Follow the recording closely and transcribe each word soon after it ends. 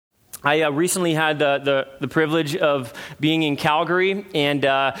I recently had the privilege of being in Calgary and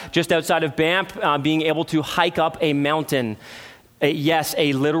just outside of Banff, being able to hike up a mountain. Yes,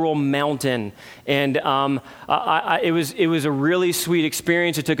 a literal mountain. And it was a really sweet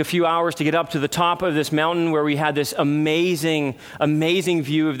experience. It took a few hours to get up to the top of this mountain where we had this amazing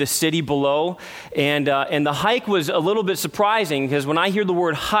view of the city below. And the hike was a little bit surprising because when I hear the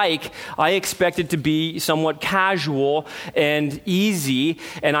word hike, I expect it to be somewhat casual and easy.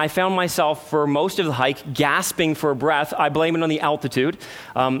 And I found myself for most of the hike gasping for breath. I blame it on the altitude.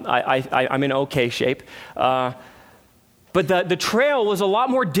 I'm in okay shape. But the trail was a lot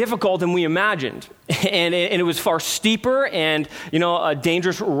more difficult than we imagined. And it was far steeper and,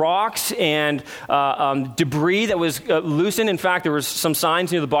 dangerous rocks and debris that was loosened. In fact, there was some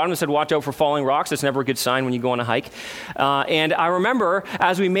signs near the bottom that said, watch out for falling rocks. That's never a good sign when you go on a hike. And I remember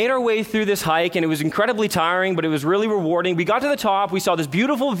as we made our way through this hike, and it was incredibly tiring, but it was really rewarding. We got to the top, we saw this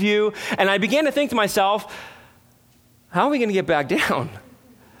beautiful view, and I began to think to myself, how are we going to get back down?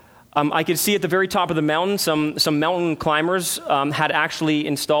 I could see at the very top of the mountain, some mountain climbers had actually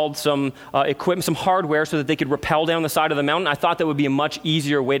installed some equipment, some hardware so that they could rappel down the side of the mountain. I thought that would be a much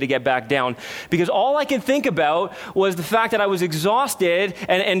easier way to get back down because all I could think about was the fact that I was exhausted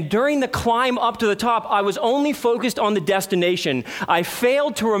and during the climb up to the top, I was only focused on the destination. I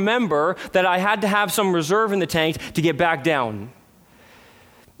failed to remember that I had to have some reserve in the tank to get back down.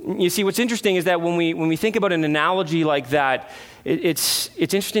 You see, what's interesting is that when we think about an analogy like that, it's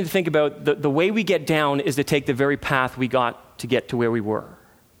interesting to think about the way we get down is to take the very path we got to get to where we were.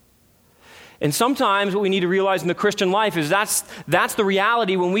 And sometimes what we need to realize in the Christian life is that's the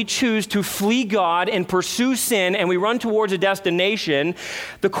reality when we choose to flee God and pursue sin and we run towards a destination.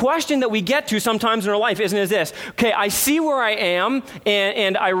 The question that we get to sometimes in our life is this: okay, I see where I am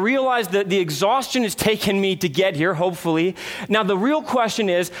and I realize that the exhaustion has taken me to get here, hopefully. Now the real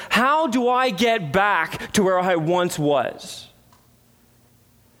question is, how do I get back to where I once was?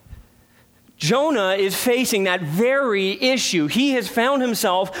 Jonah is facing that very issue. He has found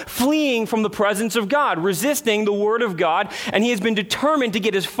himself fleeing from the presence of God, resisting the word of God, and he has been determined to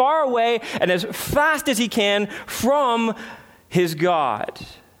get as far away and as fast as he can from his God.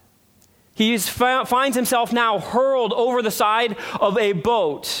 He finds himself now hurled over the side of a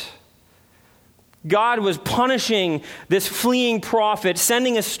boat. God was punishing this fleeing prophet,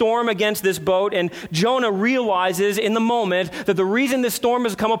 sending a storm against this boat, and Jonah realizes in the moment that the reason this storm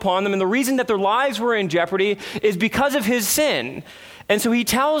has come upon them and the reason that their lives were in jeopardy is because of his sin. And so he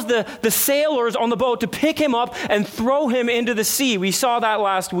tells the sailors on the boat to pick him up and throw him into the sea. We saw that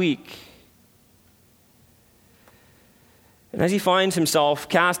last week. And as he finds himself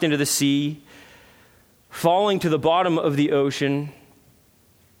cast into the sea, falling to the bottom of the ocean,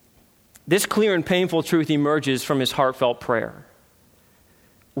 this clear and painful truth emerges from his heartfelt prayer.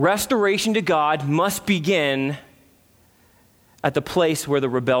 Restoration to God must begin at the place where the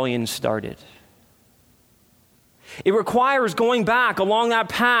rebellion started. It requires going back along that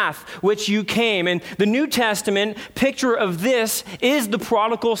path which you came. And the New Testament picture of this is the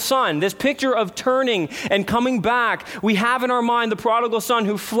prodigal son. This picture of turning and coming back. We have in our mind the prodigal son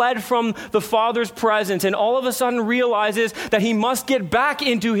who fled from the father's presence and all of a sudden realizes that he must get back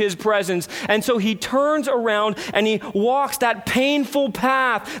into his presence. And so he turns around and he walks that painful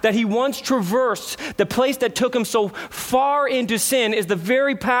path that he once traversed. The place that took him so far into sin is the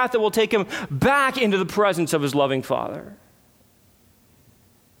very path that will take him back into the presence of his loving Father.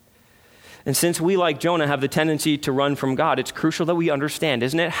 And since we, like Jonah, have the tendency to run from God, it's crucial that we understand,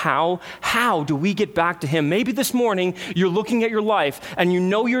 isn't it? How do we get back to him? Maybe this morning you're looking at your life and you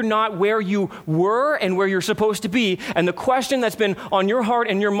know you're not where you were and where you're supposed to be. And the question that's been on your heart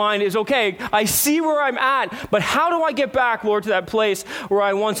and your mind is, okay, I see where I'm at, but how do I get back, Lord, to that place where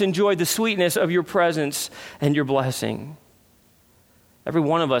I once enjoyed the sweetness of your presence and your blessing? Every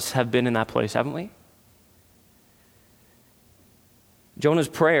one of us have been in that place, haven't we? Jonah's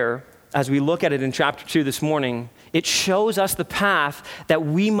prayer, as we look at it in chapter 2 this morning, it shows us the path that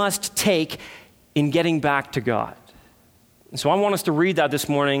we must take in getting back to God. And so I want us to read that this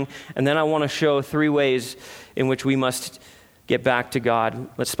morning, and then I want to show 3 ways in which we must get back to God.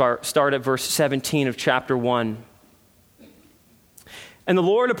 Let's start at verse 17 of chapter 1. And the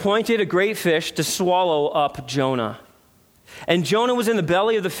Lord appointed a great fish to swallow up Jonah. And Jonah was in the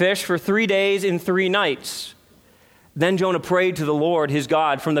belly of the fish for 3 days and 3 nights. Then Jonah prayed to the Lord, his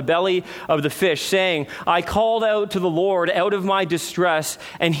God, from the belly of the fish, saying, I called out to the Lord out of my distress,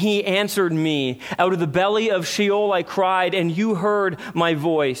 and he answered me. Out of the belly of Sheol I cried, and you heard my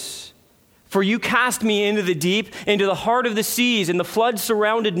voice. For you cast me into the deep, into the heart of the seas, and the flood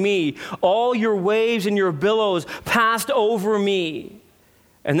surrounded me. All your waves and your billows passed over me.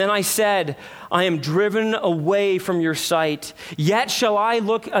 And then I said, I am driven away from your sight. Yet shall I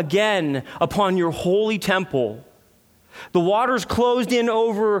look again upon your holy temple. The waters closed in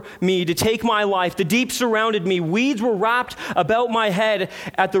over me to take my life. The deep surrounded me. Weeds were wrapped about my head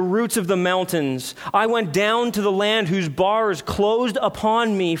at the roots of the mountains. I went down to the land whose bars closed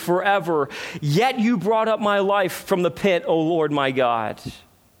upon me forever. Yet you brought up my life from the pit, O Lord my God.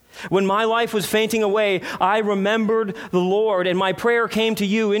 When my life was fainting away, I remembered the Lord, and my prayer came to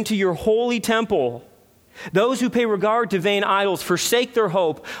you into your holy temple. Those who pay regard to vain idols forsake their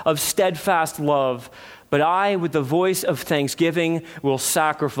hope of steadfast love. But I, with the voice of thanksgiving, will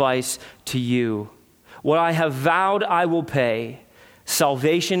sacrifice to you. What I have vowed I will pay.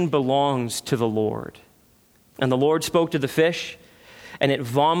 Salvation belongs to the Lord. And the Lord spoke to the fish, and it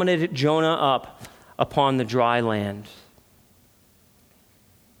vomited Jonah up upon the dry land.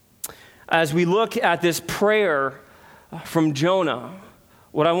 As we look at this prayer from Jonah,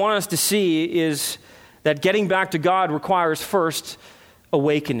 what I want us to see is that getting back to God requires first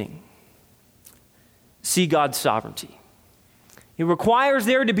awakening. See God's sovereignty. It requires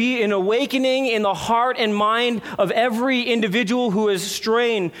there to be an awakening in the heart and mind of every individual who is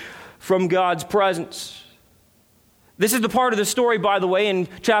straying from God's presence. This is the part of the story, by the way, in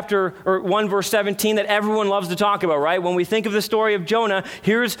chapter 1, verse 17, that everyone loves to talk about, right? When we think of the story of Jonah,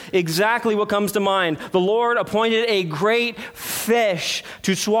 here's exactly what comes to mind. The Lord appointed a great fish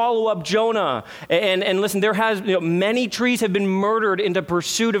to swallow up Jonah. And listen, there has many trees have been murdered in the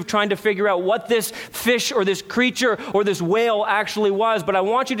pursuit of trying to figure out what this fish or this creature or this whale actually was. But I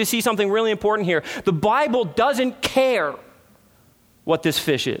want you to see something really important here. The Bible doesn't care what this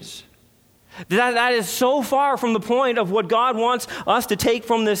fish is. That is so far from the point of what God wants us to take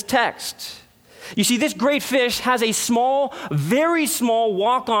from this text. You see, this great fish has a small, very small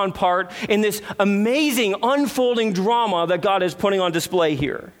walk-on part in this amazing unfolding drama that God is putting on display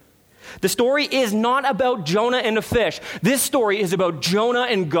here. The story is not about Jonah and the fish. This story is about Jonah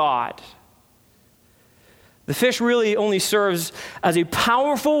and God. The fish really only serves as a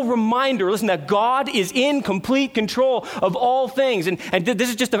powerful reminder, listen, that God is in complete control of all things. And this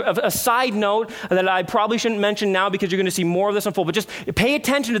is just a side note that I probably shouldn't mention now because you're going to see more of this unfold. But just pay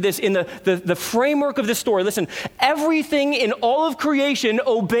attention to this in the framework of this story. Listen, everything in all of creation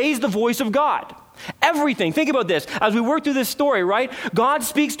obeys the voice of God. Everything. Think about this. As we work through this story, right? God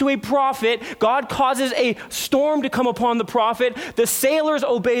speaks to a prophet. God causes a storm to come upon the prophet. The sailors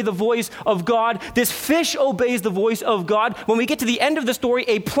obey the voice of God. This fish obeys the voice of God. When we get to the end of the story,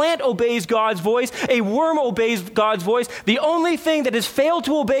 a plant obeys God's voice. A worm obeys God's voice. The only thing that has failed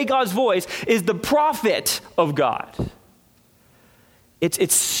to obey God's voice is the prophet of God.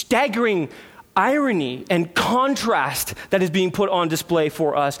 It's staggering irony and contrast that is being put on display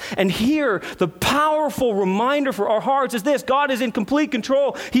for us. And here, the powerful reminder for our hearts is this: God is in complete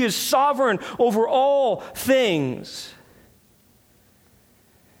control. He is sovereign over all things.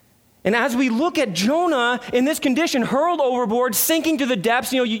 And as we look at Jonah in this condition, hurled overboard, sinking to the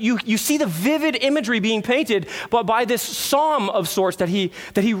depths, you see the vivid imagery being painted by this psalm of sorts that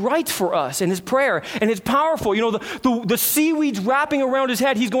he writes for us in his prayer. And it's powerful. The seaweeds wrapping around his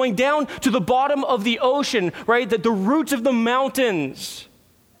head. He's going down to the bottom of the ocean, right? The roots of the mountains.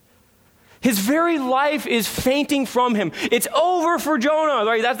 His very life is fainting from him. It's over for Jonah,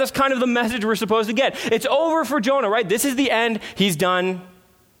 right? That's kind of the message we're supposed to get. It's over for Jonah, right? This is the end. He's done.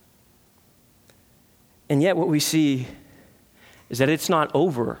 And yet what we see is that it's not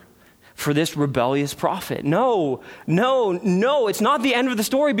over for this rebellious prophet. No, it's not the end of the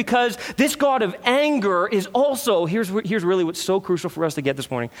story, because this God of anger is also, here's really what's so crucial for us to get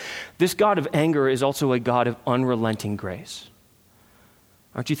this morning. This God of anger is also a God of unrelenting grace.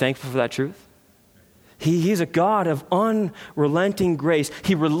 Aren't you thankful for that truth? He's a God of unrelenting grace.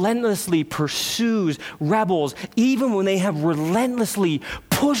 He relentlessly pursues rebels, even when they have relentlessly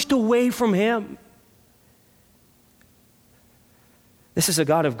pushed away from him. This is a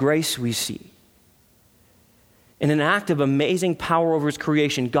God of grace we see. In an act of amazing power over his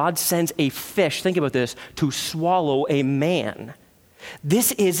creation, God sends a fish, think about this, to swallow a man.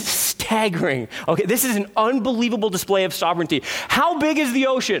 This is staggering. Okay, this is an unbelievable display of sovereignty. How big is the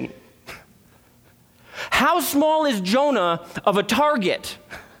ocean? How small is Jonah of a target?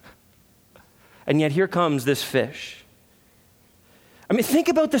 And yet here comes this fish. I mean, think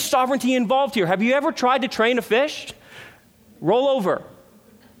about the sovereignty involved here. Have you ever tried to train a fish? Roll over.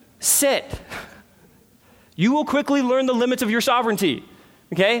 Sit. You will quickly learn the limits of your sovereignty.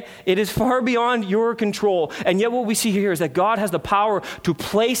 Okay? It is far beyond your control. And yet what we see here is that God has the power to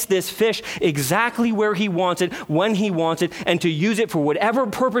place this fish exactly where he wants it, when he wants it, and to use it for whatever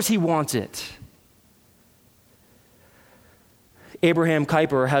purpose he wants it. Abraham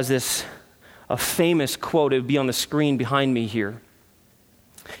Kuyper has a famous quote. It would be on the screen behind me here.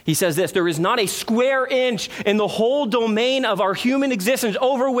 He says this: there is not a square inch in the whole domain of our human existence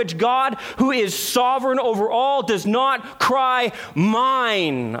over which God, who is sovereign over all, does not cry,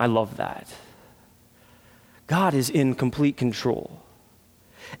 mine. I love that. God is in complete control.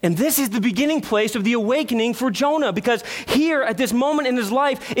 And this is the beginning place of the awakening for Jonah, because here at this moment in his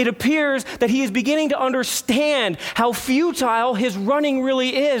life, it appears that he is beginning to understand how futile his running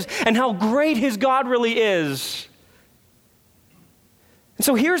really is and how great his God really is. And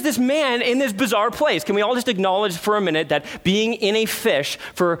so here's this man in this bizarre place. Can we all just acknowledge for a minute that being in a fish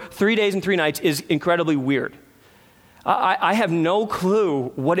for 3 days and 3 nights is incredibly weird? I have no clue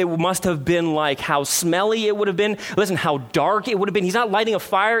what it must have been like, how smelly it would have been. Listen, how dark it would have been. He's not lighting a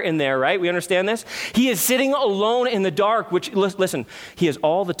fire in there, right? We understand this? He is sitting alone in the dark, which, listen, he has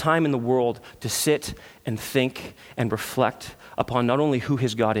all the time in the world to sit and think and reflect upon not only who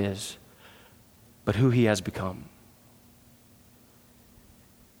his God is, but who he has become.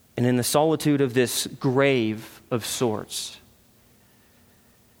 And in the solitude of this grave of sorts,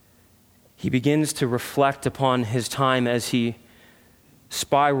 he begins to reflect upon his time as he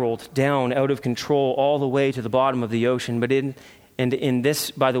spiraled down out of control all the way to the bottom of the ocean. But in this,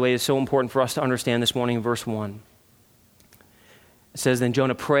 by the way, is so important for us to understand this morning in verse 1. It says, then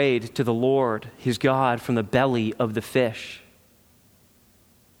Jonah prayed to the Lord, his God, from the belly of the fish.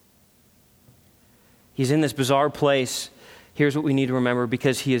 He's in this bizarre place. Here's what we need to remember,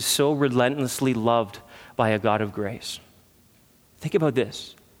 because he is so relentlessly loved by a God of grace. Think about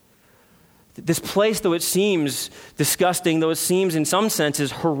this. This place, though it seems disgusting, though it seems in some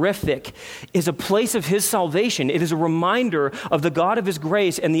senses horrific, is a place of his salvation. It is a reminder of the God of his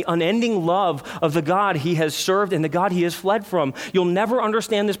grace and the unending love of the God he has served and the God he has fled from. You'll never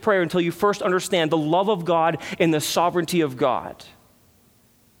understand this prayer until you first understand the love of God and the sovereignty of God.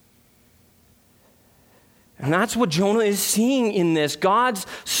 And that's what Jonah is seeing in this. God's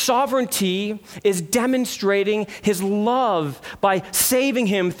sovereignty is demonstrating his love by saving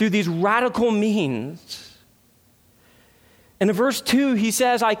him through these radical means. And in verse 2, he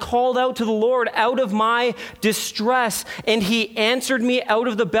says, I called out to the Lord out of my distress, and he answered me out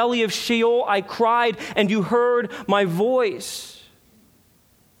of the belly of Sheol. I cried, and you heard my voice.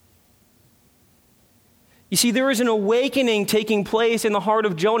 You see, there is an awakening taking place in the heart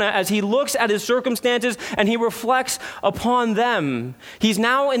of Jonah as he looks at his circumstances and he reflects upon them. He's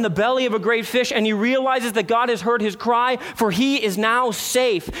now in the belly of a great fish, and he realizes that God has heard his cry, for he is now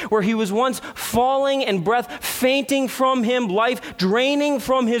safe. Where he was once falling and breath fainting from him, life draining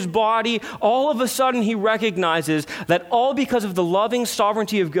from his body, all of a sudden he recognizes that all because of the loving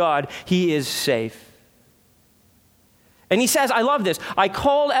sovereignty of God, he is safe. And he says, I love this, I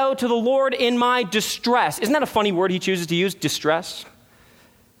called out to the Lord in my distress. Isn't that a funny word he chooses to use, distress?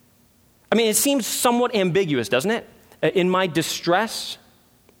 I mean, it seems somewhat ambiguous, doesn't it? In my distress.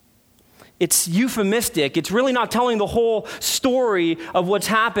 It's euphemistic. It's really not telling the whole story of what's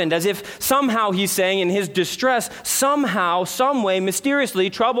happened, as if somehow he's saying in his distress, somehow, some way, mysteriously,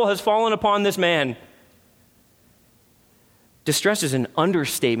 trouble has fallen upon this man. Distress is an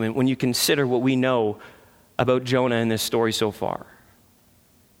understatement when you consider what we know about Jonah in this story so far.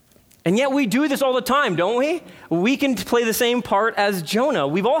 And yet we do this all the time, don't we? We can play the same part as Jonah.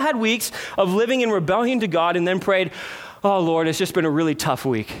 We've all had weeks of living in rebellion to God and then prayed, oh Lord, it's just been a really tough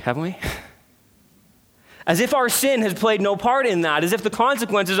week, haven't we? As if our sin has played no part in that, as if the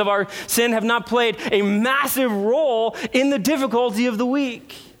consequences of our sin have not played a massive role in the difficulty of the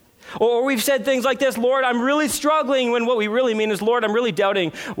week. Or we've said things like this, Lord, I'm really struggling, when what we really mean is, Lord, I'm really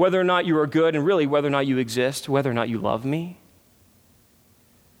doubting whether or not you are good and really whether or not you exist, whether or not you love me.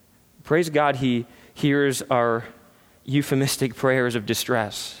 Praise God, he hears our euphemistic prayers of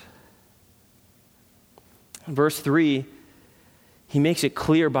distress. In verse 3, he makes it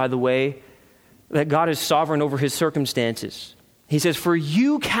clear, by the way, that God is sovereign over his circumstances. He says, for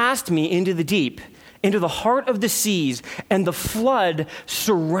you cast me into the deep, into the heart of the seas, and the flood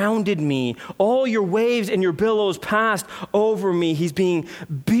surrounded me. All your waves and your billows passed over me. He's being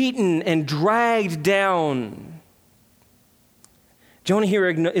beaten and dragged down. Jonah here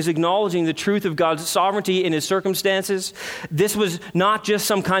is acknowledging the truth of God's sovereignty in his circumstances. This was not just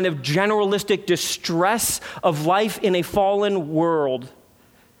some kind of generalistic distress of life in a fallen world.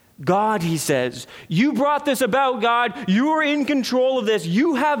 God, he says, you brought this about, God. You are in control of this.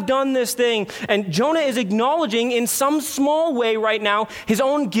 You have done this thing. And Jonah is acknowledging in some small way right now his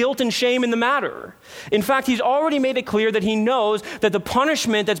own guilt and shame in the matter. In fact, he's already made it clear that he knows that the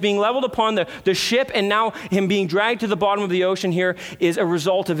punishment that's being leveled upon the ship and now him being dragged to the bottom of the ocean here is a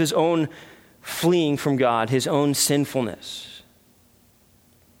result of his own fleeing from God, his own sinfulness.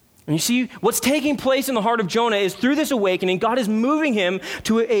 And you see, what's taking place in the heart of Jonah is through this awakening, God is moving him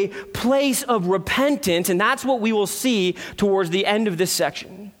to a place of repentance, and that's what we will see towards the end of this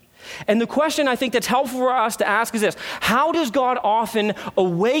section. And the question I think that's helpful for us to ask is this: how does God often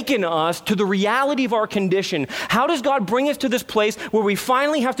awaken us to the reality of our condition? How does God bring us to this place where we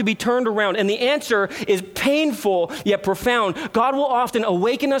finally have to be turned around? And the answer is painful yet profound. God will often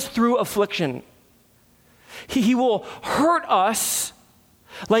awaken us through affliction. He will hurt us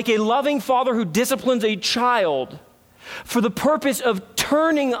like a loving father who disciplines a child for the purpose of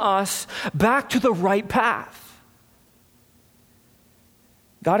turning us back to the right path.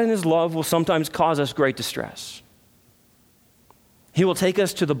 God in his love will sometimes cause us great distress. He will take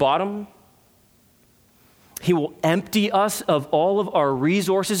us to the bottom. He will empty us of all of our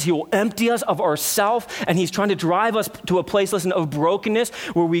resources. He will empty us of ourself, and he's trying to drive us to a place, listen, of brokenness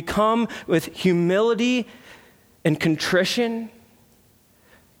where we come with humility and contrition.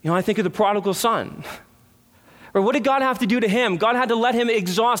 I think of the prodigal son. Or what did God have to do to him? God had to let him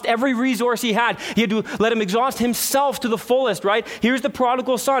exhaust every resource he had. He had to let him exhaust himself to the fullest, right? Here's the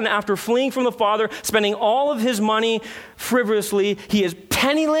prodigal son after fleeing from the father, spending all of his money frivolously. He is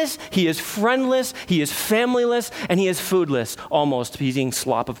penniless, he is friendless, he is familyless, and he is foodless, almost. He's eating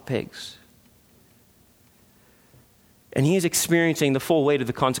slop of pigs. And he is experiencing the full weight of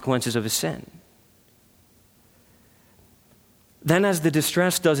the consequences of his sin. Then as the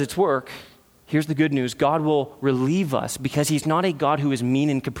distress does its work, here's the good news: God will relieve us because he's not a God who is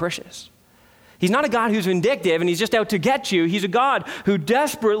mean and capricious. He's not a God who's vindictive and he's just out to get you. He's a God who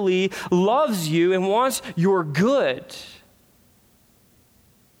desperately loves you and wants your good.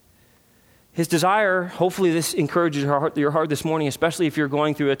 His desire, hopefully this encourages your heart this morning, especially if you're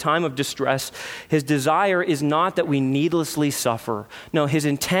going through a time of distress. His desire is not that we needlessly suffer. No, his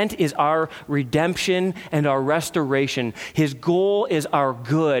intent is our redemption and our restoration. His goal is our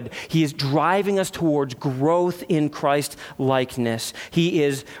good. He is driving us towards growth in Christ likeness. He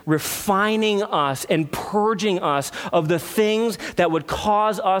is refining us and purging us of the things that would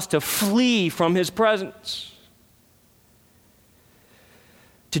cause us to flee from his presence.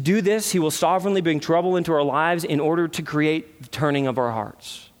 To do this, he will sovereignly bring trouble into our lives in order to create the turning of our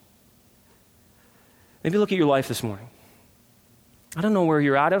hearts. Maybe look at your life this morning. I don't know where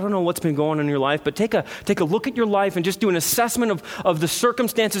you're at. I don't know what's been going on in your life, but take a look at your life and just do an assessment of the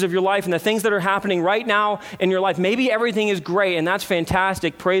circumstances of your life and the things that are happening right now in your life. Maybe everything is great, and that's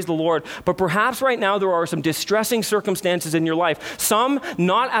fantastic. Praise the Lord. But perhaps right now there are some distressing circumstances in your life. Some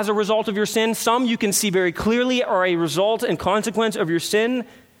not as a result of your sin. Some you can see very clearly are a result and consequence of your sin.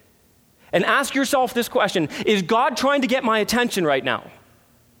 And ask yourself this question: is God trying to get my attention right now?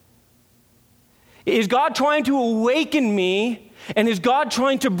 Is God trying to awaken me? And is God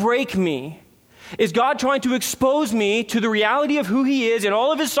trying to break me? Is God trying to expose me to the reality of who he is and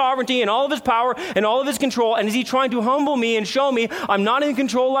all of his sovereignty and all of his power and all of his control? And is he trying to humble me and show me I'm not in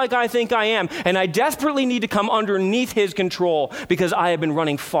control like I think I am? And I desperately need to come underneath his control because I have been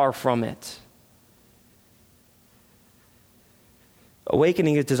running far from it.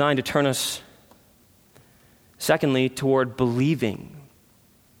 Awakening is designed to turn us, secondly, toward believing.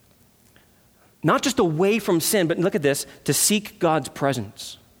 Not just away from sin, but look at this, to seek God's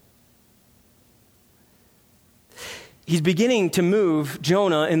presence. He's beginning to move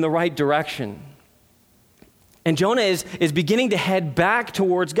Jonah in the right direction. And Jonah is beginning to head back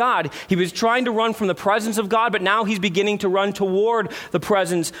towards God. He was trying to run from the presence of God, but now he's beginning to run toward the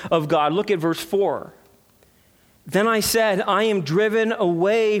presence of God. Look at verse 4. Then I said, I am driven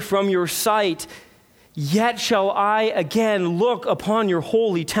away from your sight, yet shall I again look upon your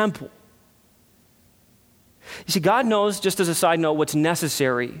holy temple. You see, God knows, just as a side note, what's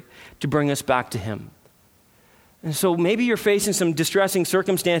necessary to bring us back to him. And so maybe you're facing some distressing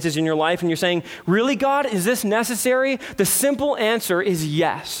circumstances in your life and you're saying, really, God, is this necessary? The simple answer is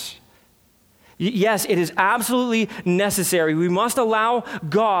yes. Yes, it is absolutely necessary. We must allow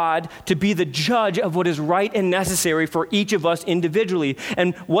God to be the judge of what is right and necessary for each of us individually.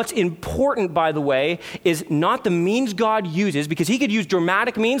 And what's important, by the way, is not the means God uses, because he could use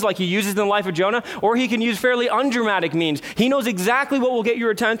dramatic means like he uses in the life of Jonah, or he can use fairly undramatic means. He knows exactly what will get your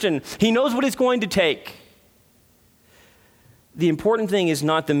attention. He knows what it's going to take. The important thing is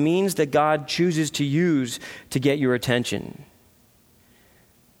not the means that God chooses to use to get your attention.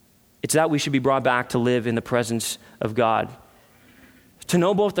 It's that we should be brought back to live in the presence of God, to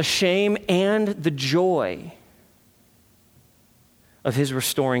know both the shame and the joy of his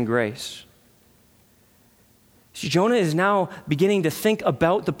restoring grace. See, Jonah is now beginning to think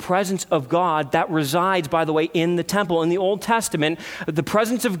about the presence of God that resides, by the way, in the temple. In the Old Testament, the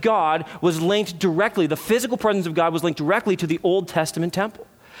presence of God was linked directly, the physical presence of God was linked directly to the Old Testament temple.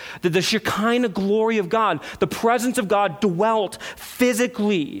 The Shekinah glory of God, the presence of God dwelt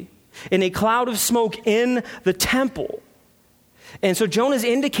physically in a cloud of smoke in the temple. And so Jonah is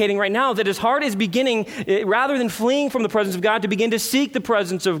indicating right now that his heart is beginning, rather than fleeing from the presence of God, to begin to seek the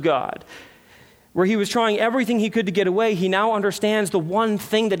presence of God. Where he was trying everything he could to get away, he now understands the one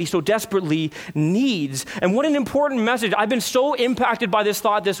thing that he so desperately needs. And what an important message. I've been so impacted by this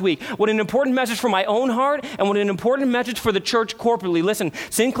thought this week. What an important message for my own heart, and what an important message for the church corporately. Listen,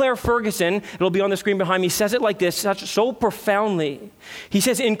 Sinclair Ferguson, it'll be on the screen behind me, says it like this, so profoundly. He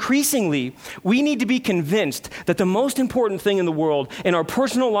says, increasingly, we need to be convinced that the most important thing in the world, in our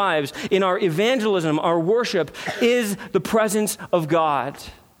personal lives, in our evangelism, our worship, is the presence of God.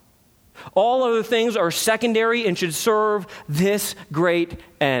 All other things are secondary and should serve this great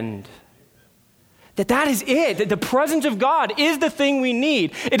end. That is it. That the presence of God is the thing we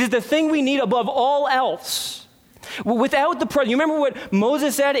need. It is the thing we need above all else. Without the presence, you remember what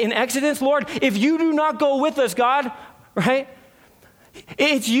Moses said in Exodus, Lord, if you do not go with us, God, right?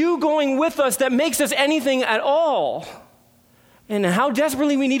 It's you going with us that makes us anything at all. And how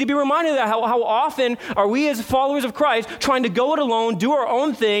desperately we need to be reminded of that. How often are we as followers of Christ trying to go it alone, do our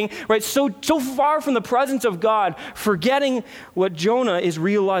own thing, right? So far from the presence of God, forgetting what Jonah is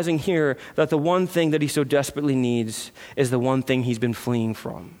realizing here, that the one thing that he so desperately needs is the one thing he's been fleeing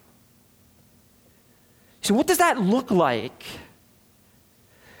from. So what does that look like?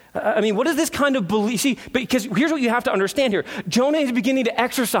 I mean, what is this kind of belief? See, because here's what you have to understand here. Jonah is beginning to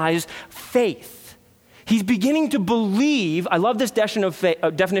exercise faith. He's beginning to believe. I love this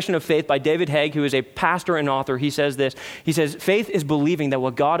definition of faith by David Haig, who is a pastor and author. He says this. He says, faith is believing that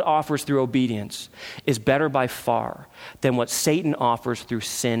what God offers through obedience is better by far than what Satan offers through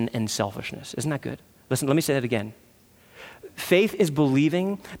sin and selfishness. Isn't that good? Listen, let me say that again. Faith is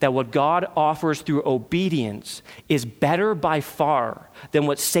believing that what God offers through obedience is better by far than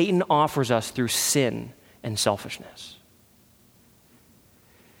what Satan offers us through sin and selfishness.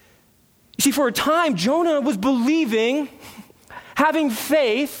 You see, for a time, Jonah was believing, having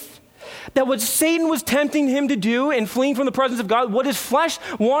faith, that what Satan was tempting him to do in fleeing from the presence of God, what his flesh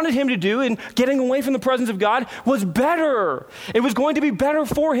wanted him to do in getting away from the presence of God, was better. It was going to be better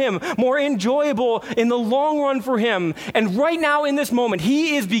for him, more enjoyable in the long run for him. And right now in this moment,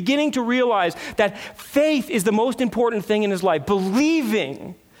 he is beginning to realize that faith is the most important thing in his life.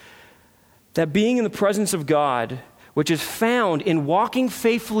 Believing that being in the presence of God, which is found in walking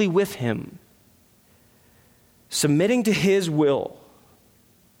faithfully with him, submitting to his will,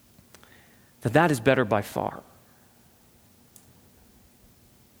 that is better by far.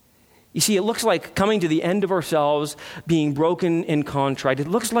 You see, it looks like coming to the end of ourselves, being broken and contrite. It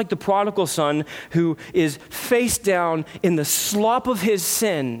looks like the prodigal son who is face down in the slop of his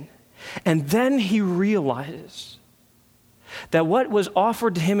sin, and then he realizes that what was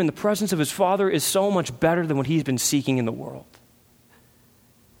offered to him in the presence of his father is so much better than what he's been seeking in the world.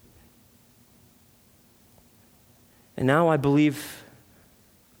 And now I believe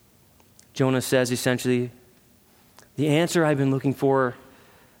Jonah says essentially, the answer I've been looking for,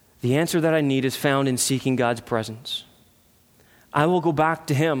 the answer that I need is found in seeking God's presence. I will go back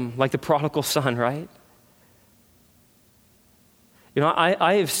to him like the prodigal son, right? You know,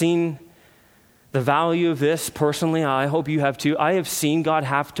 I have seen the value of this personally. I hope you have too. I have seen God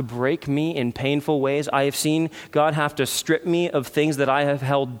have to break me in painful ways. I have seen God have to strip me of things that I have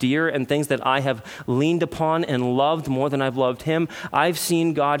held dear and things that I have leaned upon and loved more than I've loved him. I've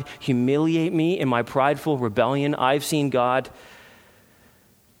seen God humiliate me in my prideful rebellion. I've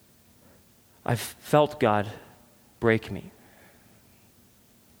felt God break me.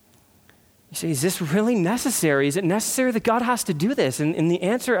 You say, is this really necessary? Is it necessary that God has to do this? And the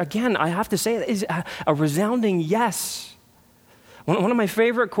answer, again, I have to say, is a resounding yes. One of my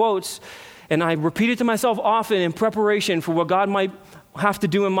favorite quotes, and I repeat it to myself often in preparation for what God might have to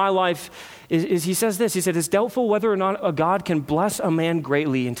do in my life, is he says this. He said, it's doubtful whether or not a God can bless a man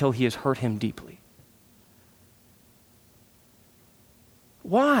greatly until he has hurt him deeply.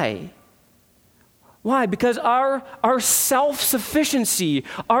 Why? Why? Because our self-sufficiency,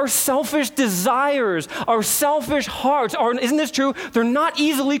 our selfish desires, our selfish hearts, isn't this true? They're not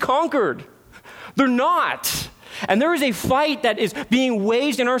easily conquered. They're not. And there is a fight that is being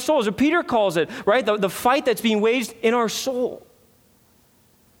waged in our souls. Or Peter calls it, right? The fight that's being waged in our soul.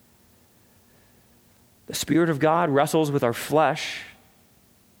 The Spirit of God wrestles with our flesh.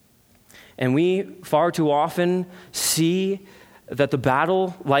 And we far too often see that the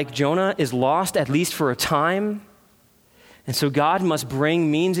battle, like Jonah, is lost at least for a time. And so God must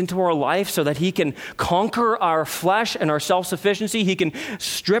bring means into our life so that he can conquer our flesh and our self-sufficiency. He can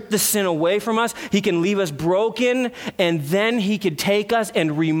strip the sin away from us. He can leave us broken, and then he can take us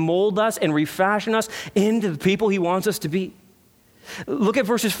and remold us and refashion us into the people he wants us to be. Look at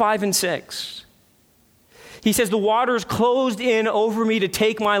verses 5 and 6. He says, the waters closed in over me to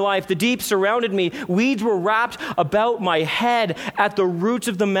take my life. The deep surrounded me. Weeds were wrapped about my head at the roots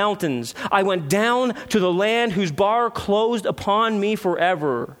of the mountains. I went down to the land whose bar closed upon me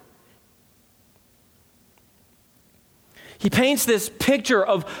forever. He paints this picture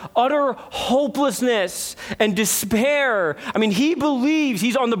of utter hopelessness and despair. I mean, he believes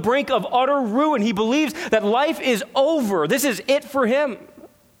he's on the brink of utter ruin. He believes that life is over. This is it for him.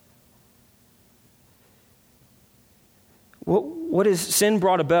 What his sin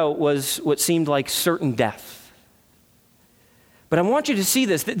brought about was what seemed like certain death. But I want you to see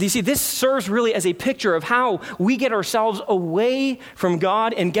this. You see, this serves really as a picture of how we get ourselves away from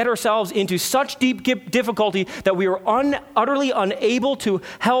God and get ourselves into such deep difficulty that we are utterly unable to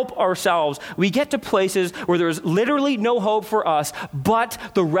help ourselves. We get to places where there's literally no hope for us but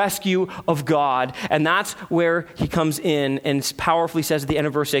the rescue of God. And that's where he comes in and powerfully says at the end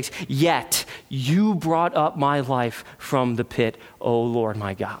of verse 6, yet you brought up my life from the pit, O Lord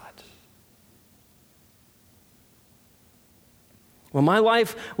my God. When my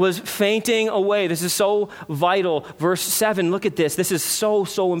life was fainting away, this is so vital. Verse 7, look at this. This is so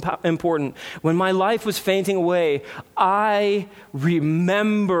important. When my life was fainting away, I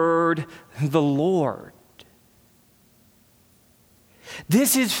remembered the Lord.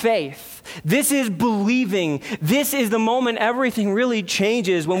 This is faith. This is believing. This is the moment everything really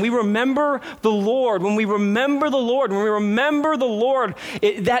changes. When we remember the Lord, when we remember the Lord,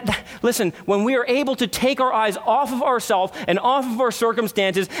 listen, when we are able to take our eyes off of ourselves and off of our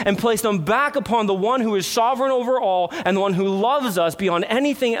circumstances and place them back upon the one who is sovereign over all and the one who loves us beyond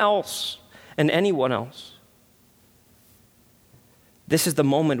anything else and anyone else. This is the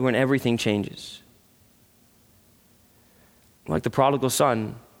moment when everything changes. Like the prodigal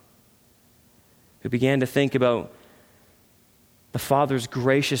son who began to think about the father's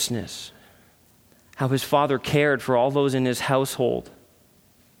graciousness, how his father cared for all those in his household.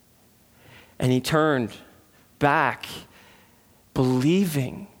 And he turned back,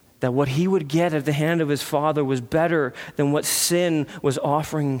 believing that what he would get at the hand of his father was better than what sin was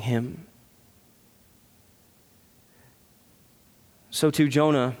offering him. So too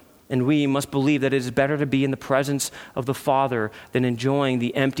Jonah and we must believe that it is better to be in the presence of the Father than enjoying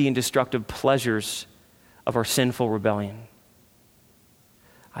the empty and destructive pleasures of our sinful rebellion.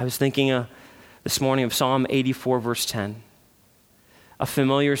 I was thinking this morning of Psalm 84, verse 10, a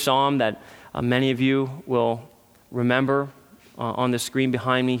familiar psalm that many of you will remember on the screen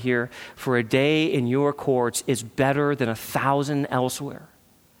behind me here. For a day in your courts is better than 1,000 elsewhere.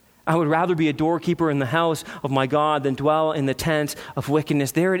 I would rather be a doorkeeper in the house of my God than dwell in the tent of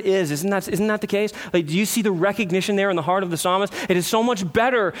wickedness. There it is. Isn't that the case? Like, do you see the recognition there in the heart of the psalmist? It is so much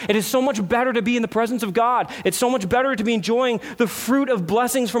better. It is so much better to be in the presence of God. It's so much better to be enjoying the fruit of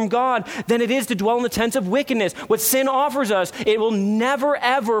blessings from God than it is to dwell in the tents of wickedness. What sin offers us, it will never,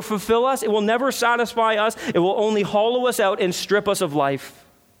 ever fulfill us. It will never satisfy us. It will only hollow us out and strip us of life.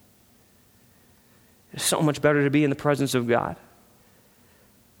 It's so much better to be in the presence of God.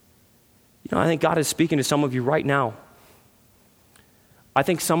 You know, I think God is speaking to some of you right now. I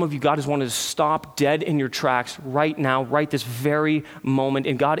think some of you, God is wanting to stop dead in your tracks right now, right this very moment.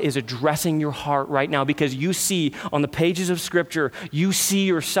 And God is addressing your heart right now because you see on the pages of Scripture, you see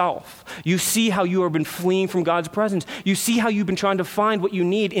yourself. You see how you have been fleeing from God's presence. You see how you've been trying to find what you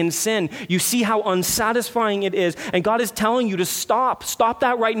need in sin. You see how unsatisfying it is. And God is telling you to stop. Stop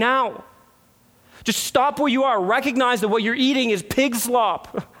that right now. Just stop where you are. Recognize that what you're eating is pig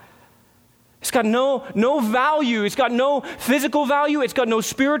slop. It's got no value. It's got no physical value. It's got no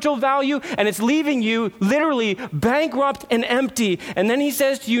spiritual value. And it's leaving you literally bankrupt and empty. And then he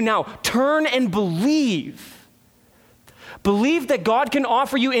says to you now, turn and believe. Believe that God can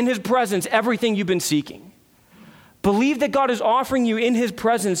offer you in his presence everything you've been seeking. Believe that God is offering you in his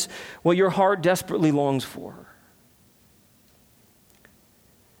presence what your heart desperately longs for.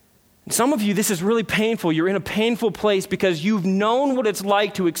 Some of you, this is really painful. You're in a painful place because you've known what it's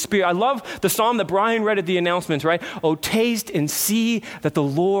like to experience. I love the psalm that Brian read at the announcements, right? Oh, taste and see that the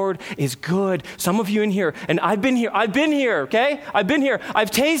Lord is good. Some of you in here, and I've been here, okay? I've been here.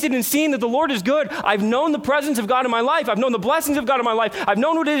 I've tasted and seen that the Lord is good. I've known the presence of God in my life. I've known the blessings of God in my life. I've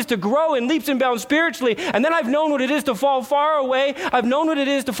known what it is to grow in leaps and bounds spiritually. And then I've known what it is to fall far away. I've known what it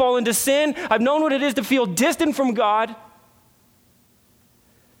is to fall into sin. I've known what it is to feel distant from God.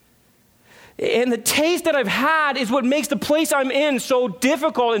 And the taste that I've had is what makes the place I'm in so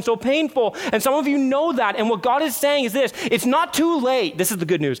difficult and so painful. And some of you know that. And what God is saying is this: it's not too late. This is the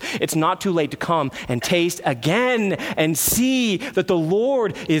good news. It's not too late to come and taste again and see that the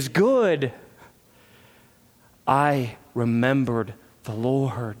Lord is good. I remembered the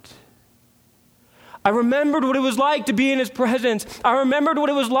Lord. I remembered what it was like to be in his presence. I remembered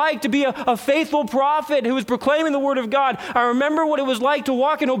what it was like to be a faithful prophet who was proclaiming the word of God. I remember what it was like to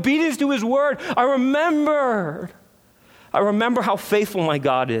walk in obedience to his word. I remember how faithful my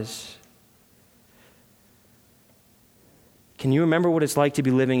God is. Can you remember what it's like to be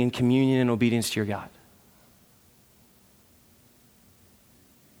living in communion and obedience to your God?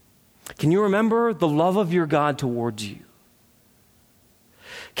 Can you remember the love of your God towards you?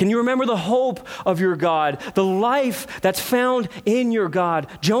 Can you remember the hope of your God, the life that's found in your God?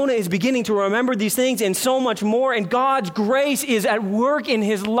 Jonah is beginning to remember these things and so much more, and God's grace is at work in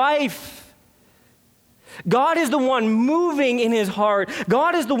his life. God is the one moving in his heart.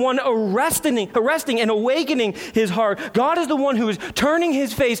 God is the one arresting and awakening his heart. God is the one who is turning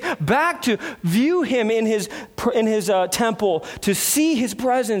his face back to view him in his temple, to see his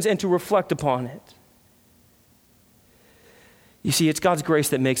presence and to reflect upon it. You see, it's God's grace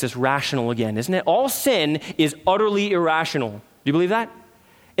that makes us rational again, isn't it? All sin is utterly irrational. Do you believe that?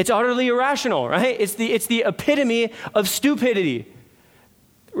 It's utterly irrational, right? It's the epitome of stupidity,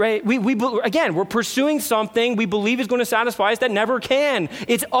 right? We're pursuing something we believe is going to satisfy us that never can.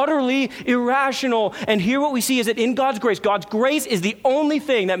 It's utterly irrational. And here what we see is that in God's grace is the only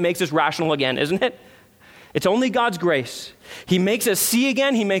thing that makes us rational again, isn't it? It's only God's grace. He makes us see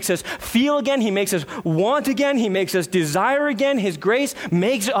again. He makes us feel again. He makes us want again. He makes us desire again. His grace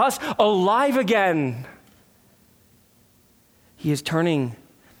makes us alive again. He is turning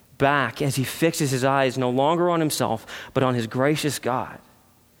back as he fixes his eyes no longer on himself, but on his gracious God.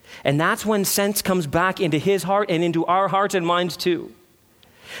 And that's when sense comes back into his heart and into our hearts and minds too.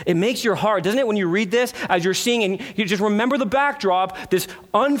 It makes your heart, doesn't it, when you read this, as you're seeing, and you just remember the backdrop, this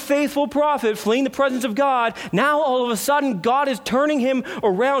unfaithful prophet fleeing the presence of God. Now, all of a sudden, God is turning him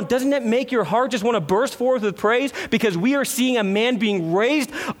around. Doesn't it make your heart just want to burst forth with praise? Because we are seeing a man being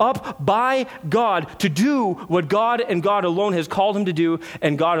raised up by God to do what God and God alone has called him to do,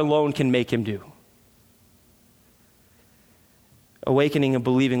 and God alone can make him do. Awakening and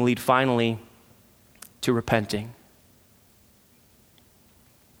believing lead finally to repenting.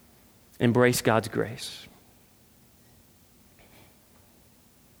 Embrace God's grace.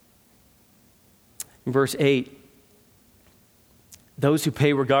 In verse 8, those who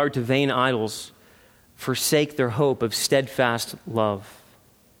pay regard to vain idols forsake their hope of steadfast love.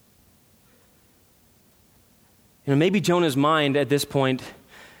 Maybe Jonah's mind at this point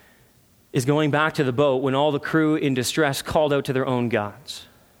is going back to the boat when all the crew in distress called out to their own gods.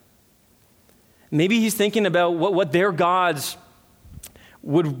 Maybe he's thinking about what their gods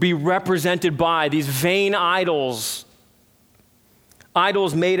would be represented by, these vain idols.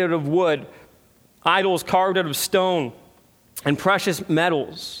 Idols made out of wood, idols carved out of stone and precious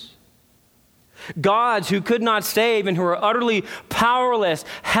metals. Gods who could not save and who are utterly powerless,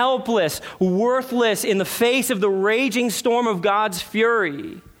 helpless, worthless in the face of the raging storm of God's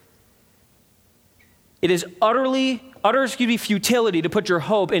fury. It is utter futility to put your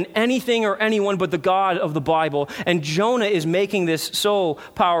hope in anything or anyone but the God of the Bible. And Jonah is making this so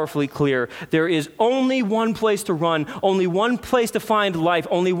powerfully clear. There is only one place to run, only one place to find life,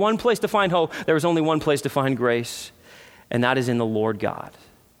 only one place to find hope. There is only one place to find grace, and that is in the Lord God.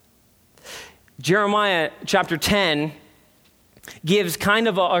 Jeremiah chapter 10 gives kind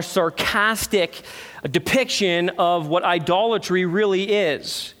of a sarcastic depiction of what idolatry really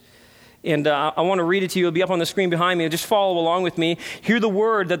is. And I want to read it to you. It'll be up on the screen behind me. Just follow along with me. Hear the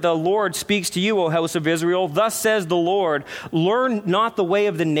word that the Lord speaks to you, O house of Israel. Thus says the Lord, learn not the way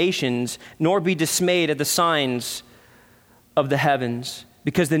of the nations, nor be dismayed at the signs of the heavens.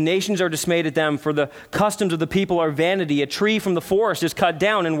 Because the nations are dismayed at them, for the customs of the people are vanity. A tree from the forest is cut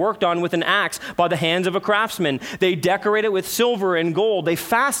down and worked on with an axe by the hands of a craftsman. They decorate it with silver and gold. They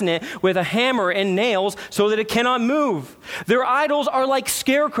fasten it with a hammer and nails so that it cannot move. Their idols are like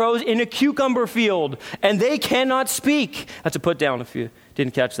scarecrows in a cucumber field, and they cannot speak. That's a put down if you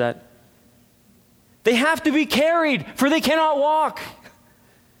didn't catch that. They have to be carried, for they cannot walk.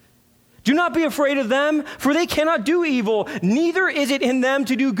 Do not be afraid of them, for they cannot do evil, neither is it in them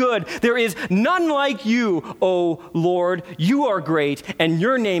to do good. There is none like you, O Lord. You are great, and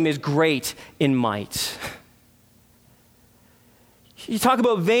your name is great in might. You talk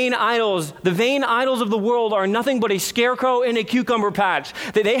about vain idols. The vain idols of the world are nothing but a scarecrow in a cucumber patch.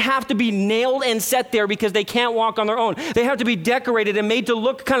 They have to be nailed and set there because they can't walk on their own. They have to be decorated and made to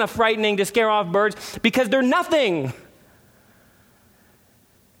look kind of frightening to scare off birds because they're nothing.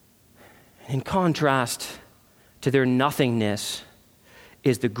 In contrast to their nothingness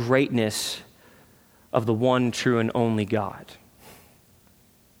is the greatness of the one true and only God.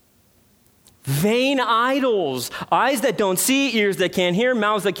 Vain idols, eyes that don't see, ears that can't hear,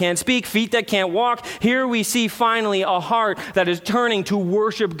 mouths that can't speak, feet that can't walk. Here we see finally a heart that is turning to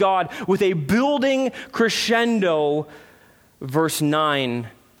worship God with a building crescendo. Verse 9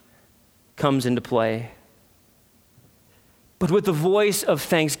 comes into play. But with the voice of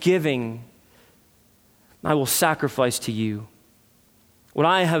thanksgiving, I will sacrifice to you. What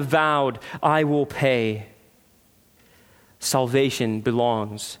I have vowed, I will pay. Salvation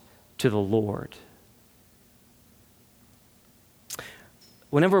belongs to the Lord.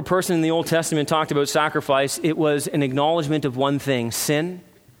 Whenever a person in the Old Testament talked about sacrifice, it was an acknowledgement of one thing: sin,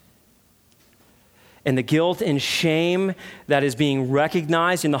 and the guilt and shame that is being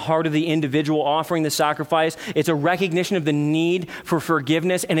recognized in the heart of the individual offering the sacrifice. It's a recognition of the need for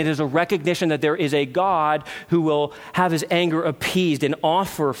forgiveness, and it is a recognition that there is a God who will have his anger appeased and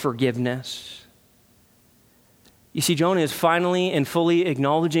offer forgiveness. You see, Jonah is finally and fully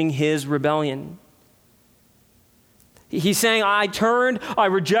acknowledging his rebellion. He's saying, I turned, I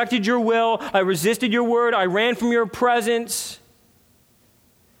rejected your will, I resisted your word, I ran from your presence.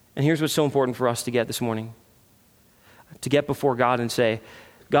 And here's what's so important for us to get this morning. To get before God and say,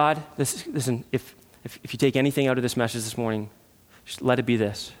 God, listen, if you take anything out of this message this morning, just let it be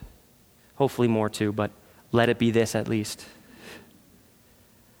this. Hopefully more too, but let it be this at least.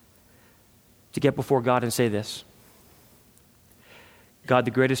 To get before God and say this: God,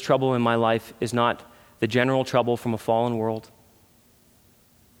 the greatest trouble in my life is not the general trouble from a fallen world.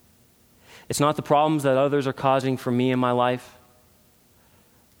 It's not the problems that others are causing for me in my life.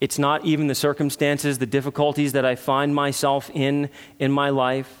 It's not even the circumstances, the difficulties that I find myself in my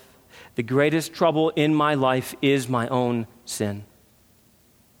life. The greatest trouble in my life is my own sin.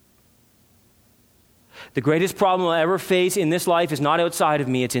 The greatest problem I'll ever face in this life is not outside of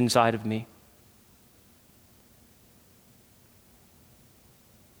me, it's inside of me.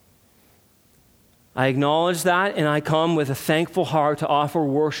 I acknowledge that, and I come with a thankful heart to offer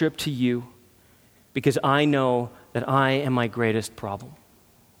worship to you because I know that I am my greatest problem.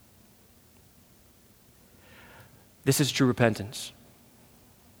 This is true repentance.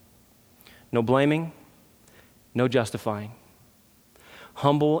 No blaming, no justifying.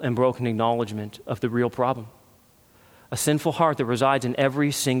 Humble and broken acknowledgement of the real problem. A sinful heart that resides in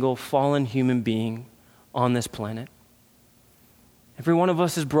every single fallen human being on this planet. Every one of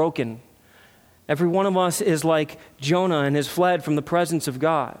us is broken. Every one of us is like Jonah and has fled from the presence of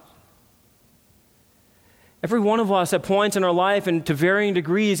God. Every one of us at points in our life and to varying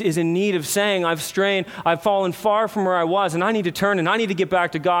degrees is in need of saying, I've strayed, I've fallen far from where I was, and I need to turn and I need to get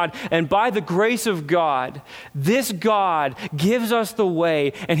back to God. And by the grace of God, this God gives us the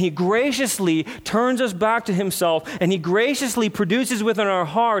way, and he graciously turns us back to himself, and he graciously produces within our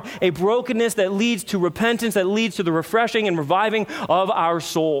heart a brokenness that leads to repentance, that leads to the refreshing and reviving of our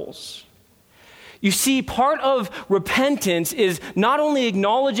souls. You see, part of repentance is not only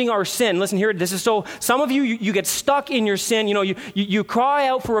acknowledging our sin. Listen here, this is so, some of you get stuck in your sin. You know, you cry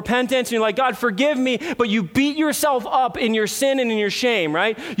out for repentance and you're like, God, forgive me, but you beat yourself up in your sin and in your shame,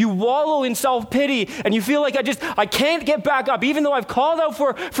 right? You wallow in self-pity and you feel like I can't get back up, even though I've called out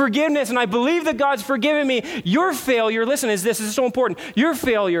for forgiveness and I believe that God's forgiven me. Your failure, listen, this is so important. Your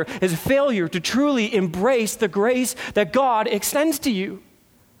failure is a failure to truly embrace the grace that God extends to you.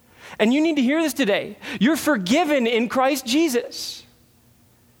 And you need to hear this today. You're forgiven in Christ Jesus.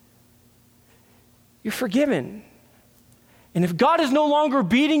 You're forgiven. And if God is no longer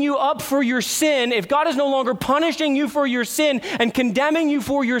beating you up for your sin, if God is no longer punishing you for your sin and condemning you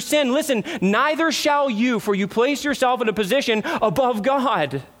for your sin, listen, neither shall you, for you place yourself in a position above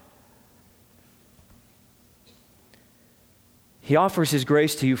God. He offers his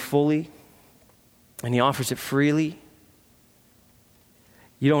grace to you fully, and he offers it freely.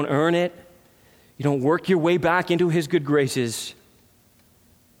 You don't earn it. You don't work your way back into his good graces.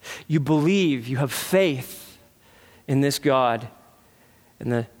 You believe, you have faith in this God.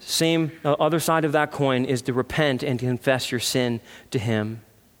 And the same other side of that coin is to repent and to confess your sin to him.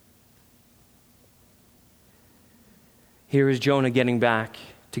 Here is Jonah getting back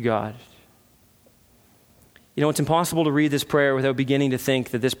to God. You know, it's impossible to read this prayer without beginning to think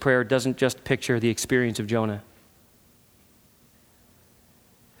that this prayer doesn't just picture the experience of Jonah.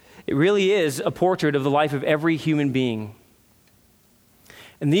 It really is a portrait of the life of every human being.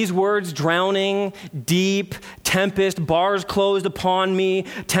 And these words, drowning, deep, tempest, bars closed upon me,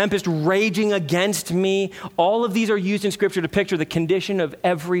 tempest raging against me, all of these are used in Scripture to picture the condition of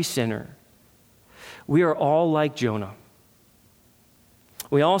every sinner. We are all like Jonah.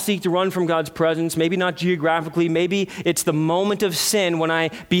 We all seek to run from God's presence, maybe not geographically, maybe it's the moment of sin when I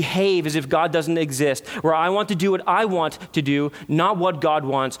behave as if God doesn't exist, where I want to do what I want to do, not what God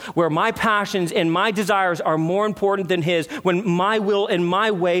wants, where my passions and my desires are more important than His, when my will and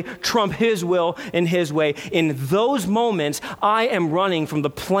my way trump His will and His way. In those moments, I am running from the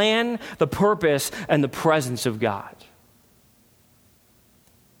plan, the purpose, and the presence of God.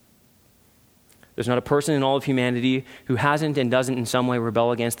 There's not a person in all of humanity who hasn't and doesn't in some way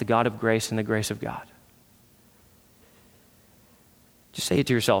rebel against the God of grace and the grace of God. Just say it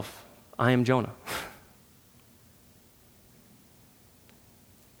to yourself, I am Jonah.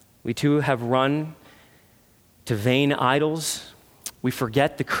 We too have run to vain idols. We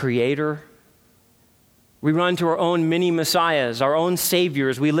forget the Creator. We run to our own mini messiahs, our own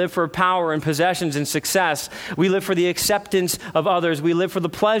saviors. We live for power and possessions and success. We live for the acceptance of others. We live for the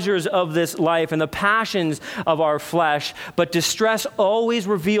pleasures of this life and the passions of our flesh. But distress always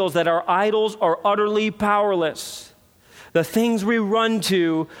reveals that our idols are utterly powerless. The things we run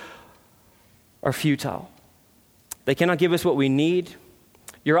to are futile. They cannot give us what we need.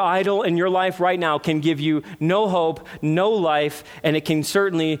 Your idol in your life right now can give you no hope, no life, and it can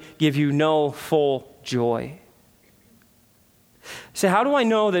certainly give you no full joy. So how do I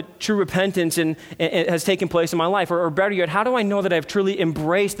know that true repentance has taken place in my life? Or better yet, how do I know that I've truly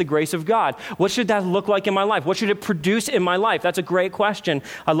embraced the grace of God? What should that look like in my life? What should it produce in my life? That's a great question.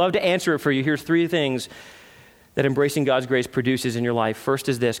 I'd love to answer it for you. Here's 3 things that embracing God's grace produces in your life. First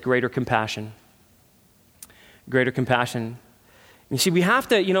is this: greater compassion. Greater compassion. You see, we have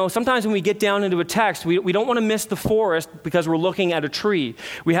to, sometimes when we get down into a text, we don't want to miss the forest because we're looking at a tree.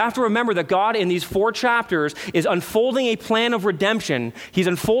 We have to remember that God in these 4 chapters is unfolding a plan of redemption. He's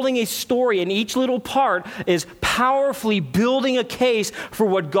unfolding a story, and each little part is powerfully building a case for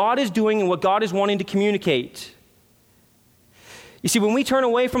what God is doing and what God is wanting to communicate. You see, when we turn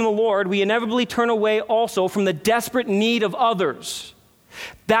away from the Lord, we inevitably turn away also from the desperate need of others.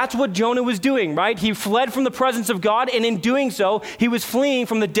 That's what Jonah was doing, right? He fled from the presence of God, and in doing so, he was fleeing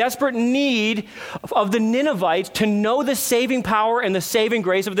from the desperate need of the Ninevites to know the saving power and the saving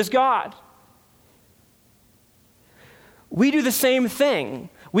grace of this God. We do the same thing.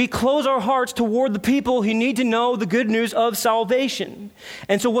 We close our hearts toward the people who need to know the good news of salvation.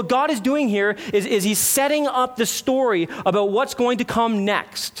 And so what God is doing here is He's setting up the story about what's going to come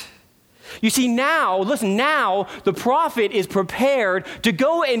next. You see, now the prophet is prepared to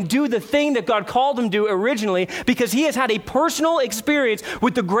go and do the thing that God called him to do originally, because he has had a personal experience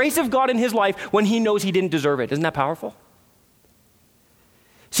with the grace of God in his life when he knows he didn't deserve it. Isn't that powerful?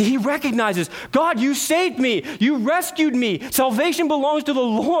 See, he recognizes, God, you saved me. You rescued me. Salvation belongs to the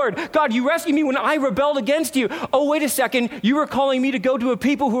Lord. God, you rescued me when I rebelled against you. Oh, wait a second. You were calling me to go to a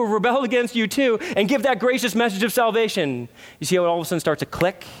people who have rebelled against you too and give that gracious message of salvation. You see how it all of a sudden starts to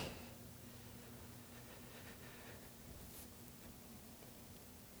click?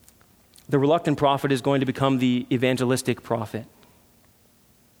 The reluctant prophet is going to become the evangelistic prophet.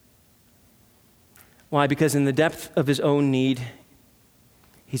 Why? Because in the depth of his own need,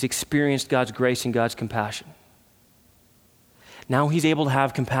 he's experienced God's grace and God's compassion. Now he's able to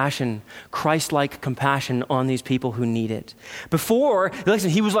have compassion, Christ-like compassion on these people who need it. Before, listen,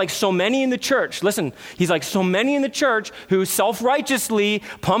 he was like so many in the church. Listen, he's like so many in the church who self-righteously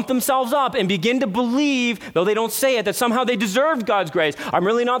pump themselves up and begin to believe, though they don't say it, that somehow they deserved God's grace. I'm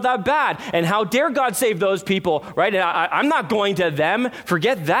really not that bad. And how dare God save those people, right? I'm not going to them.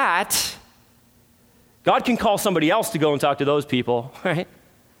 Forget that. God can call somebody else to go and talk to those people, right?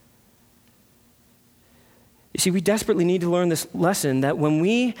 You see, we desperately need to learn this lesson that when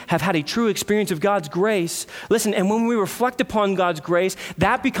we have had a true experience of God's grace, listen, and when we reflect upon God's grace,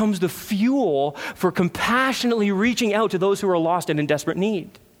 that becomes the fuel for compassionately reaching out to those who are lost and in desperate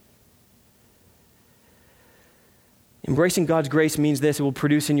need. Embracing God's grace means this: it will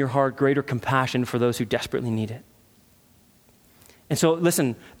produce in your heart greater compassion for those who desperately need it. And so,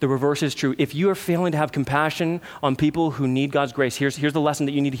 listen, the reverse is true. If you are failing to have compassion on people who need God's grace, here's the lesson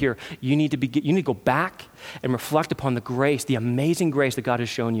that you need to hear. You need to go back and reflect upon the grace, the amazing grace that God has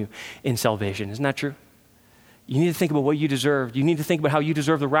shown you in salvation. Isn't that true? You need to think about what you deserved. You need to think about how you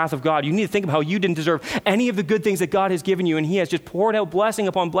deserve the wrath of God. You need to think about how you didn't deserve any of the good things that God has given you, and He has just poured out blessing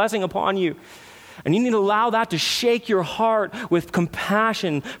upon you. And you need to allow that to shake your heart with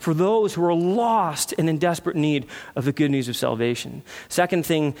compassion for those who are lost and in desperate need of the good news of salvation. Second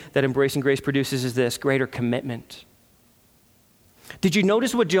thing that embracing grace produces is this: greater commitment. Did you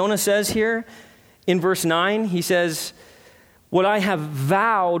notice what Jonah says here in verse 9? He says, "What I have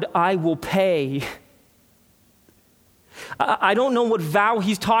vowed, I will pay." I don't know what vow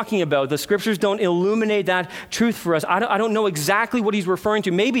he's talking about. The scriptures don't illuminate that truth for us. I don't know exactly what he's referring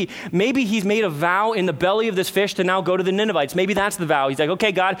to. Maybe he's made a vow in the belly of this fish to now go to the Ninevites. Maybe that's the vow. He's like,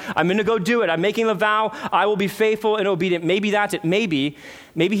 okay, God, I'm going to go do it. I'm making a vow. I will be faithful and obedient. Maybe that's it. Maybe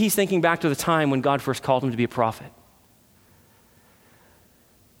he's thinking back to the time when God first called him to be a prophet.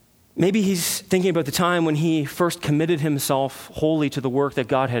 Maybe he's thinking about the time when he first committed himself wholly to the work that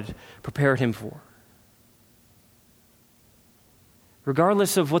God had prepared him for.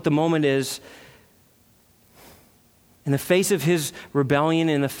 Regardless of what the moment is, in the face of his rebellion,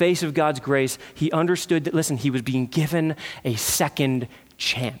 in the face of God's grace, he understood that, listen, he was being given a second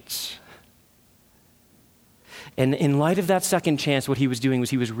chance. And in light of that second chance, what he was doing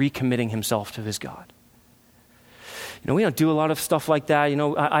was he was recommitting himself to his God. We don't do a lot of stuff like that.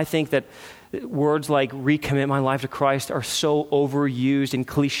 I think that words like recommit my life to Christ are so overused and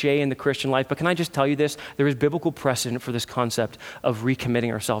cliche in the Christian life. But can I just tell you this? There is biblical precedent for this concept of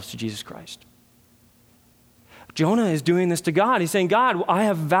recommitting ourselves to Jesus Christ. Jonah is doing this to God. He's saying, God, I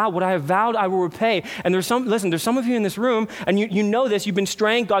have vowed, what I have vowed, I will repay. And there's some of you in this room, and you know this, you've been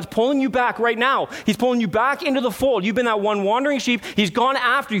straying. God's pulling you back right now. He's pulling you back into the fold. You've been that one wandering sheep. He's gone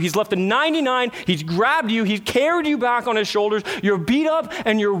after you. He's left the 99. He's grabbed you. He's carried you back on his shoulders. You're beat up,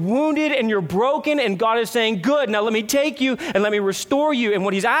 and you're wounded, and you're broken, and God is saying, good, now let me take you, and let me restore you. And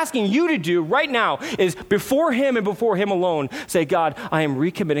what he's asking you to do right now is before him and before him alone, say, God, I am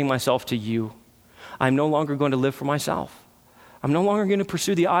recommitting myself to you. I'm no longer going to live for myself. I'm no longer going to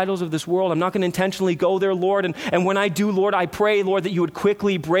pursue the idols of this world. I'm not going to intentionally go there, Lord. And when I do, Lord, I pray, Lord, that you would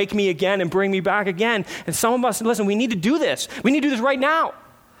quickly break me again and bring me back again. And some of us, listen, we need to do this. We need to do this right now.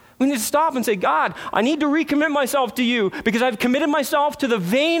 We need to stop and say, God, I need to recommit myself to you because I've committed myself to the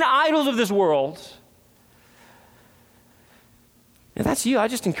vain idols of this world. If that's you, I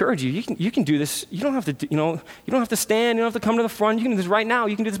just encourage you. You can do this. You don't have to, you don't have to stand. You don't have to come to the front. You can do this right now.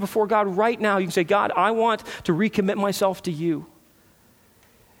 You can do this before God right now. You can say, God, I want to recommit myself to you.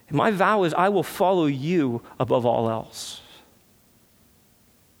 And my vow is I will follow you above all else.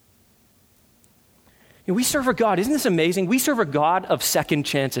 We serve a God. Isn't this amazing? We serve a God of second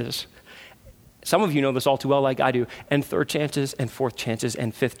chances. Some of you know this all too well like I do. And third chances, and fourth chances,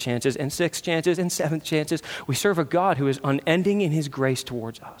 and fifth chances, and sixth chances, and seventh chances. We serve a God who is unending in his grace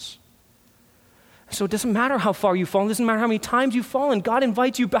towards us. So it doesn't matter how far you've fallen. It doesn't matter how many times you've fallen. God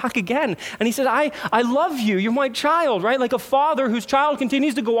invites you back again. And he says, I love you. You're my child, right? Like a father whose child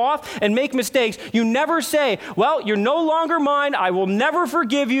continues to go off and make mistakes. You never say, well, you're no longer mine. I will never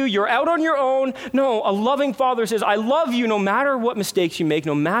forgive you. You're out on your own. No, a loving father says, I love you no matter what mistakes you make,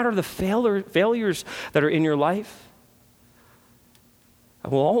 no matter the failures that are in your life. I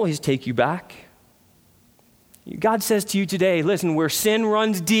will always take you back. God says to you today, listen, where sin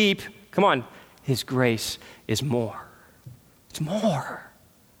runs deep, come on, his grace is more. It's more.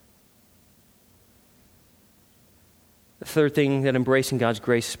 The third thing that embracing God's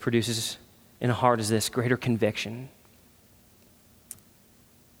grace produces in a heart is this: greater conviction.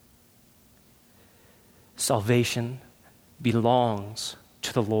 Salvation belongs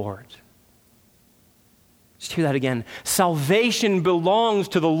to the Lord. Just hear that again. Salvation belongs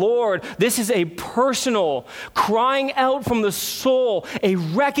to the Lord. This is a personal crying out from the soul, a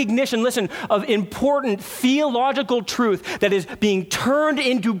recognition, listen, of important theological truth that is being turned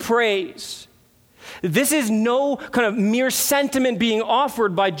into praise. This is no kind of mere sentiment being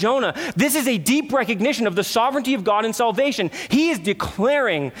offered by Jonah. This is a deep recognition of the sovereignty of God in salvation. He is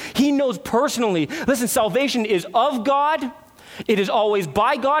declaring, he knows personally, listen, salvation is of God. It is always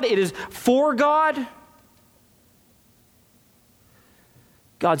by God. It is for God.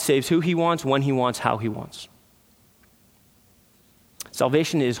 God saves who he wants, when he wants, how he wants.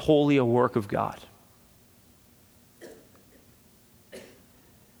 Salvation is wholly a work of God.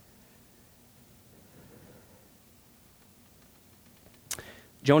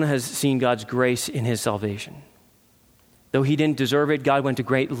 Jonah has seen God's grace in his salvation. Though he didn't deserve it, God went to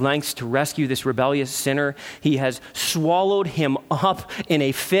great lengths to rescue this rebellious sinner. He has swallowed him up in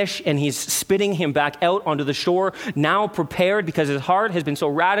a fish, and he's spitting him back out onto the shore, now prepared because his heart has been so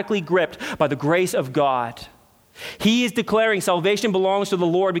radically gripped by the grace of God. He is declaring salvation belongs to the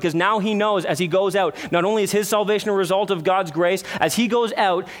Lord because now he knows as he goes out, not only is his salvation a result of God's grace, as he goes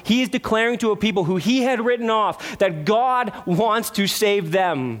out, he is declaring to a people who he had written off that God wants to save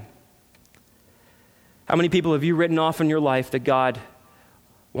them. How many people have you written off in your life that God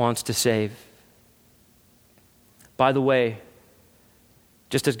wants to save? By the way,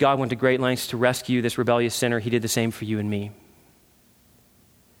 just as God went to great lengths to rescue this rebellious sinner, he did the same for you and me.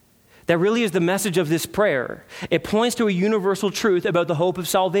 That really is the message of this prayer. It points to a universal truth about the hope of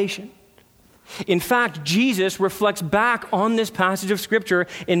salvation. In fact, Jesus reflects back on this passage of Scripture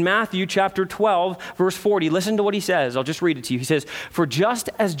in Matthew chapter 12, verse 40. Listen to what he says. I'll just read it to you. He says, "For just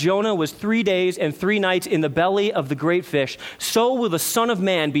as Jonah was 3 days and 3 nights in the belly of the great fish, so will the Son of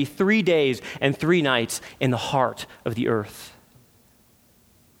Man be 3 days and 3 nights in the heart of the earth."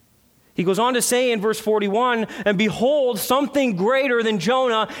 He goes on to say in verse 41, "And behold, something greater than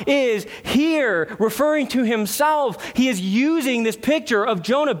Jonah is here," referring to himself. He is using this picture of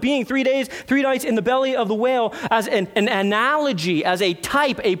Jonah being 3 days, 3 nights in the belly of the whale as an analogy, as a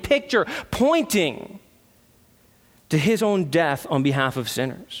type, a picture, pointing to his own death on behalf of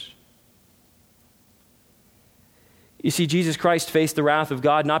sinners. You see, Jesus Christ faced the wrath of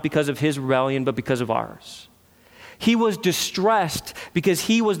God not because of his rebellion, but because of ours. He was distressed because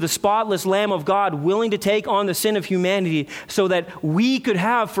he was the spotless Lamb of God, willing to take on the sin of humanity so that we could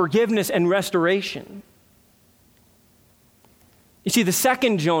have forgiveness and restoration. You see, the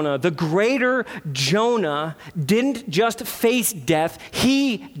second Jonah, the greater Jonah, didn't just face death,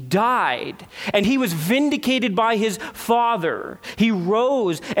 he died. And he was vindicated by his Father. He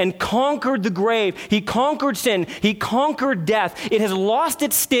rose and conquered the grave. He conquered sin. He conquered death. It has lost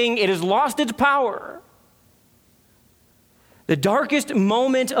its sting. It has lost its power. The darkest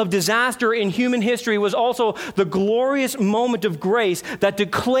moment of disaster in human history was also the glorious moment of grace that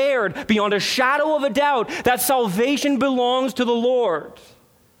declared beyond a shadow of a doubt that salvation belongs to the Lord.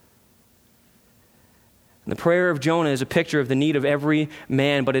 And the prayer of Jonah is a picture of the need of every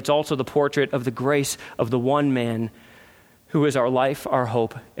man, but it's also the portrait of the grace of the one man who is our life, our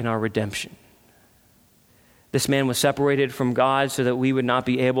hope, and our redemption. This man was separated from God so that we would not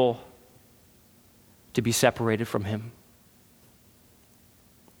be able to be separated from him.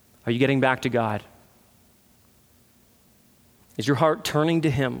 Are you getting back to God? Is your heart turning to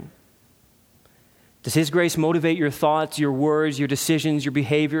him? Does his grace motivate your thoughts, your words, your decisions, your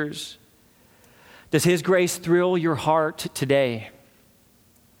behaviors? Does his grace thrill your heart today?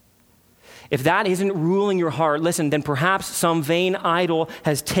 If that isn't ruling your heart, listen, then perhaps some vain idol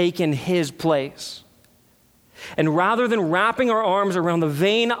has taken his place. And rather than wrapping our arms around the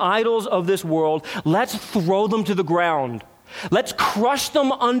vain idols of this world, let's throw them to the ground. Let's crush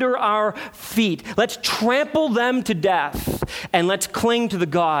them under our feet. Let's trample them to death. And let's cling to the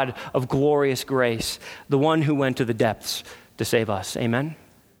God of glorious grace, the one who went to the depths to save us. Amen?